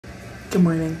Good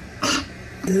morning.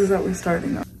 This is how we're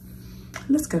starting off.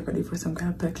 Let's get ready for some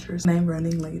kind of pictures. I'm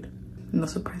running late. No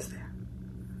surprise there.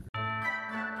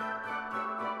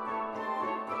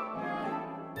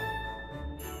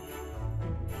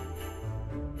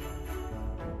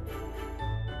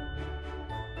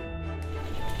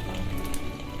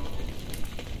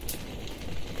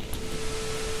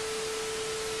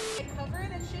 Cover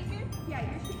it and shake it. Yeah,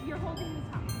 you're holding this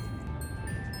house.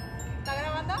 ¿Está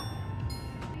grabando?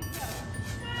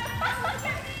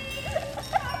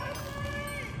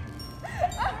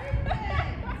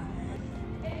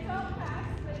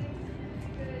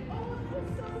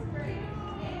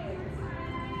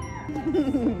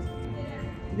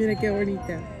 Mira qué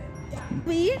bonita.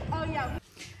 We? Oh yeah.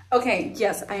 Okay,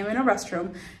 yes, I am in a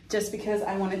restroom just because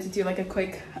I wanted to do like a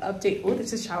quick update. Oh,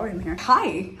 there's a shower in here.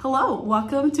 Hi, hello,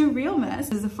 welcome to Realmas.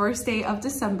 This is the first day of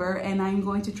December and I'm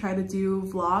going to try to do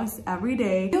vlogs every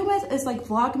day. Realmas is like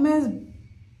Vlogmas,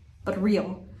 but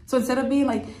real. So instead of being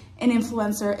like an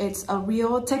influencer, it's a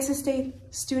real Texas State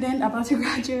student about to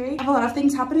graduate. I have a lot of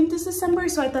things happening this December,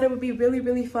 so I thought it would be really,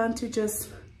 really fun to just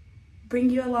bring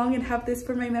you along and have this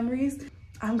for my memories.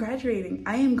 I'm graduating.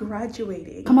 I am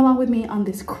graduating. Come along with me on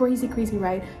this crazy, crazy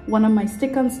ride. One of my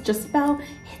stick-ons just fell.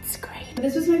 It's great.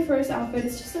 This was my first outfit.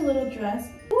 It's just a little dress.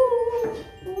 Ooh,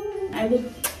 ooh. I look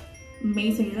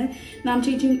amazing in it. Now I'm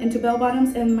changing into bell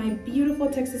bottoms and my beautiful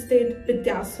Texas State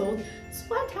bedazzled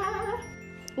sweater.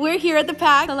 We're here at the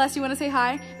pack. Celeste, you want to say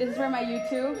hi? This is for my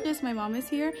YouTube. Just my mom is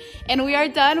here. And we are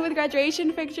done with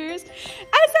graduation pictures. I'm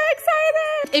so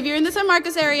excited. If you're in the San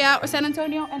Marcos area or San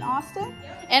Antonio and Austin,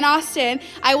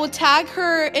 I will tag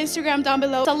her Instagram down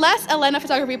below. Celeste Elena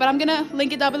Photography, but I'm gonna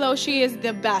link it down below. She is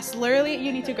the best. Literally,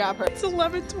 you need to grab her. It's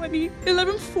 11:20,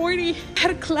 11:40. I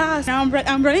had a class. Now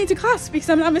I'm running to class because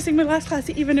I'm not missing my last class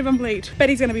even if I'm late.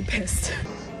 Betty's gonna be pissed.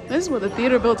 This is what the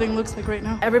theater building looks like right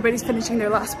now. Everybody's finishing their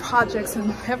last projects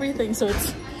and everything, so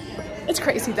it's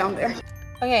crazy down there.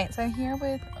 Okay, so I'm here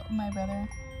with my brother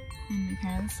and my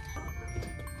parents.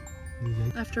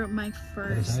 After my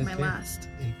first or last?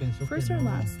 First and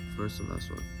last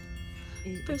one.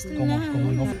 First and last.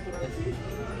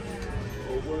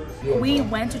 We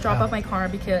went to drop off my car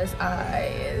because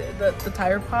the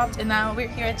tire popped, and now we're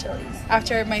here at Chili's.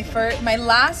 After my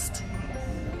last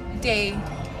day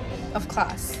of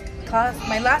class,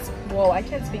 my last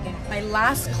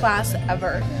class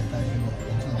ever.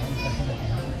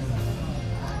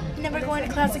 Never going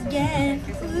to class again.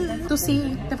 Tú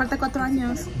sí, te falta 4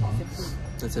 años.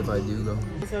 That's if I do go.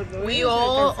 We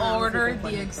all ordered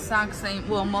the exact same,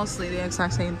 well, mostly the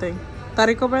exact same thing.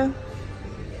 Tarico bread?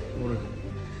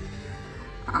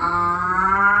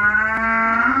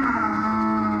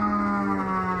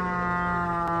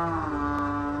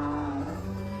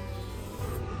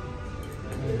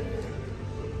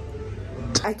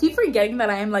 I keep forgetting that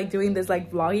I am like doing this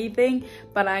like vloggy thing,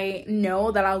 but I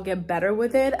know that I'll get better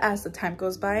with it as the time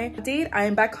goes by. I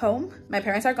am back home. My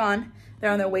parents are gone. They're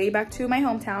on their way back to my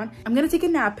hometown. I'm gonna take a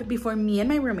nap before me and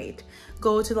my roommate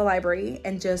go to the library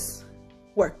and just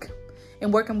work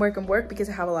because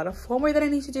I have a lot of homework that I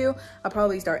need to do. I'll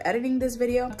probably start editing this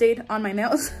video. Update on my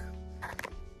nails.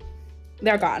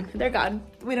 They're gone. They're gone.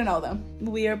 We don't know them.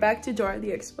 We are back to Dora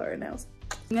the Explorer nails.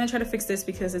 I'm gonna try to fix this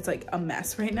because it's like a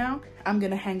mess right now. I'm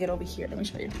gonna hang it over here. Let me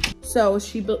show you. So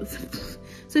she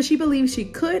believed she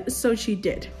could, so she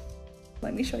did.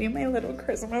 Let me show you my little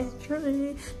Christmas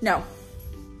tree. No.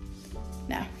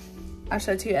 I'll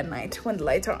show it to you at night when the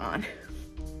lights are on.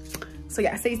 So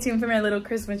yeah, stay tuned for my little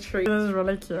Christmas tree. This is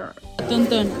really cute. Dun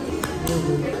dun.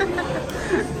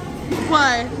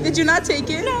 Why? Did you not take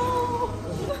it? No.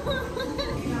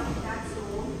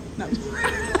 No.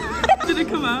 Did it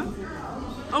come out?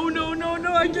 Oh no,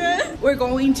 again. We're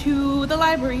going to the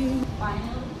library.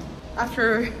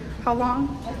 After how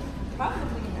long?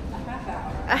 Probably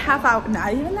a half hour.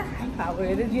 Not even a half hour.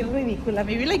 It is ridiculous.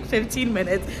 Maybe like 15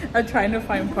 minutes of trying to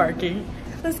find parking.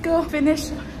 Let's go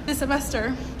finish the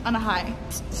semester on a high.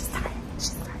 She's tired.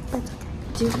 That's okay.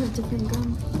 Do you have different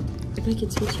gum? If I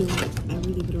could teach you what I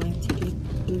really would like to get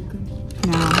blue gum.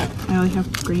 No, I only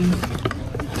have green.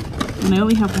 And I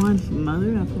only have one.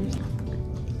 Mother uppers.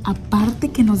 Aparte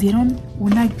que nos dieron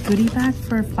una goodie bag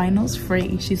for finals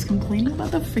free. She's complaining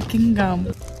about the freaking gum.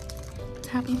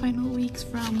 Happy final weeks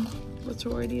from, what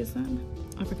sorority is that?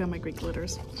 I forgot my Greek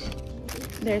letters.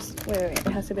 There's, wait, it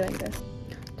has to be like this.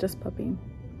 Just popping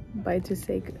by to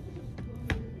say good.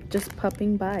 Just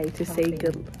popping by to say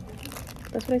good.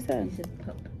 That's what I said. You said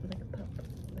pup, like a pup,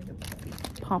 like a puppy.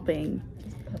 Popping.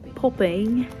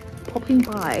 Puppy. Popping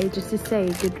by just to say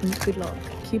good luck.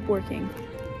 Keep working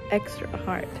extra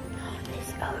hard.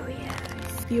 Oh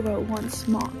yes. You wrote one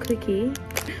small cookie.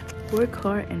 Work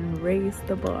hard and raise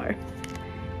the bar.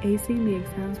 Acing the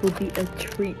exams will be a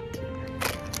treat.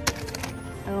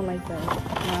 I don't like that.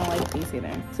 I don't like these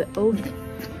either. So, oh.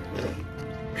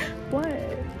 What?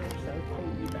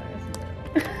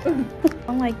 I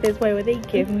don't like this. Why would they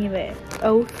give me that?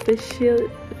 Officially?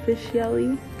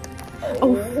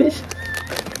 Oh, fish.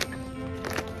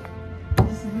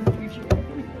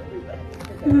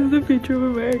 This is the future of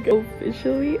America.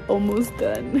 Officially almost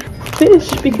done.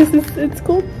 Fish, because it's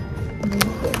called.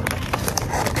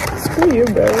 Screw you,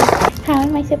 bro. How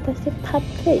am I supposed to pop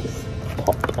this?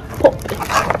 Pop,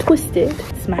 twist it,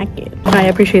 smack it. I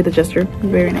appreciate the gesture.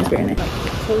 Very nice, very nice.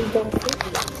 Please don't fit it.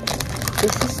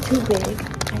 This is too big.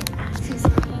 My ass is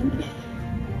pink.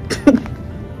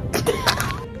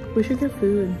 We should get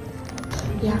food.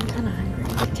 Yeah, I'm kind of hungry.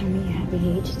 Tell me you have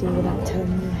ADHD without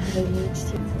telling me you have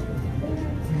ADHD.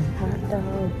 Hot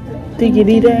dog.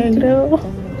 Diggity dang do.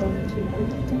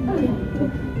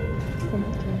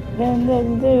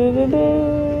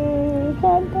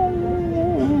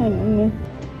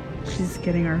 She's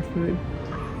getting our food.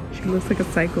 She looks like a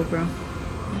psycho, bro.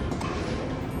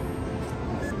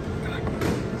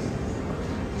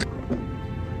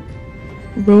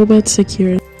 Robot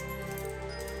secure.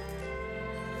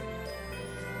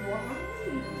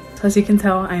 As you can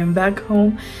tell, I am back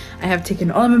home. I have taken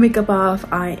all of my makeup off.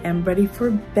 I am ready for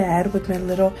bed with my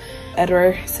little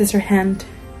Edward Scissorhand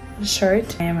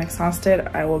shirt. I am exhausted.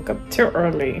 I woke up too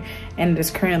early and it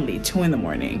is currently 2 in the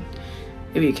morning,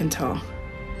 if you can tell.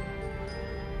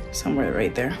 Somewhere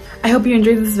right there. I hope you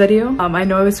enjoyed this video. I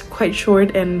know it was quite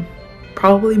short and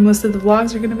probably most of the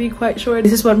vlogs are gonna be quite short.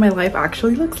 This is what my life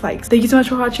actually looks like. Thank you so much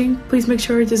for watching. Please make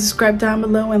sure to subscribe down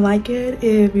below and like it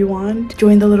if you want.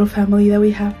 Join the little family that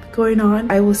we have going on.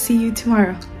 I will see you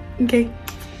tomorrow. Okay,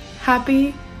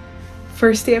 happy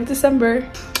first day of December.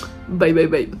 Bye bye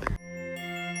bye.